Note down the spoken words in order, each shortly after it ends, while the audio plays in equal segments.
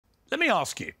Let me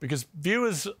ask you, because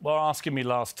viewers were asking me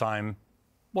last time,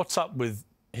 what's up with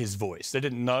his voice? They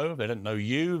didn't know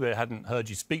you, they hadn't heard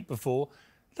you speak before.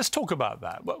 Let's talk about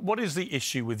that. What is the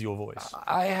issue with your voice?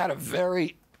 I had a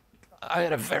very,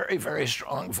 very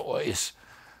strong voice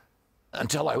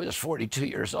until I was 42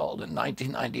 years old. In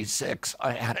 1996,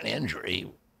 I had an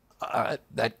injury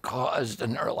that caused a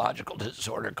neurological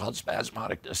disorder called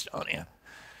spasmodic dysphonia.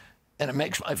 And it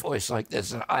makes my voice like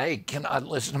this. And I cannot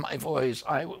listen to my voice.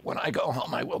 When I go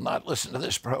home, I will not listen to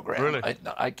this program. Really?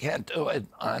 I can't do it.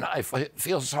 And I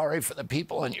feel sorry for the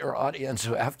people in your audience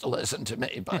who have to listen to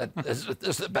me. But this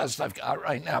is the best I've got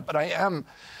right now. But I am,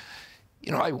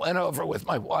 you know, I went over with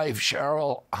my wife,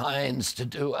 Cheryl Hines, to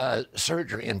do a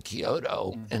surgery in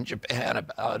Kyoto in Japan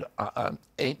about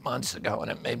 8 months ago. And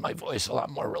it made my voice a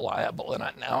lot more reliable. And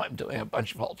now I'm doing a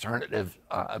bunch of alternative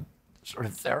sort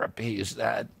of therapies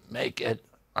that make it,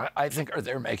 I think,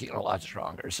 they're making it a lot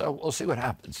stronger. So we'll see what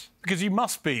happens. Because you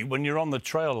must be, when you're on the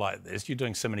trail like this, you're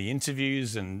doing so many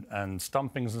interviews and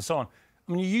stumpings and so on.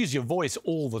 I mean, you use your voice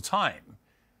all the time.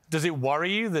 Does it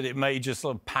worry you that it may just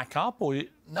sort of pack up? Or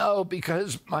No,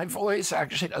 because my voice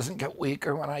actually doesn't get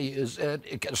weaker when I use it.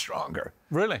 It gets stronger.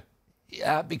 Really?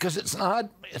 Yeah, because it's not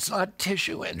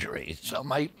tissue injury. So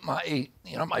my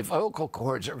vocal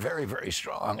cords are very, very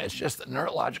strong. It's just the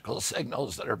neurological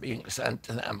signals that are being sent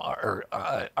to them are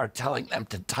telling them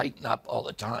to tighten up all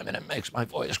the time, and it makes my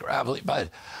voice gravelly.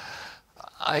 But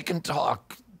I can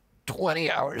talk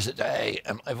 20 hours a day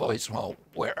and my voice won't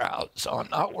wear out, so I'm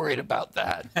not worried about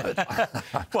that. But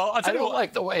well, I don't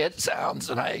like the way it sounds,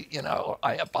 and I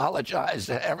apologize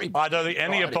to everybody. I don't think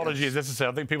any apology is necessary.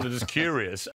 I think people are just curious.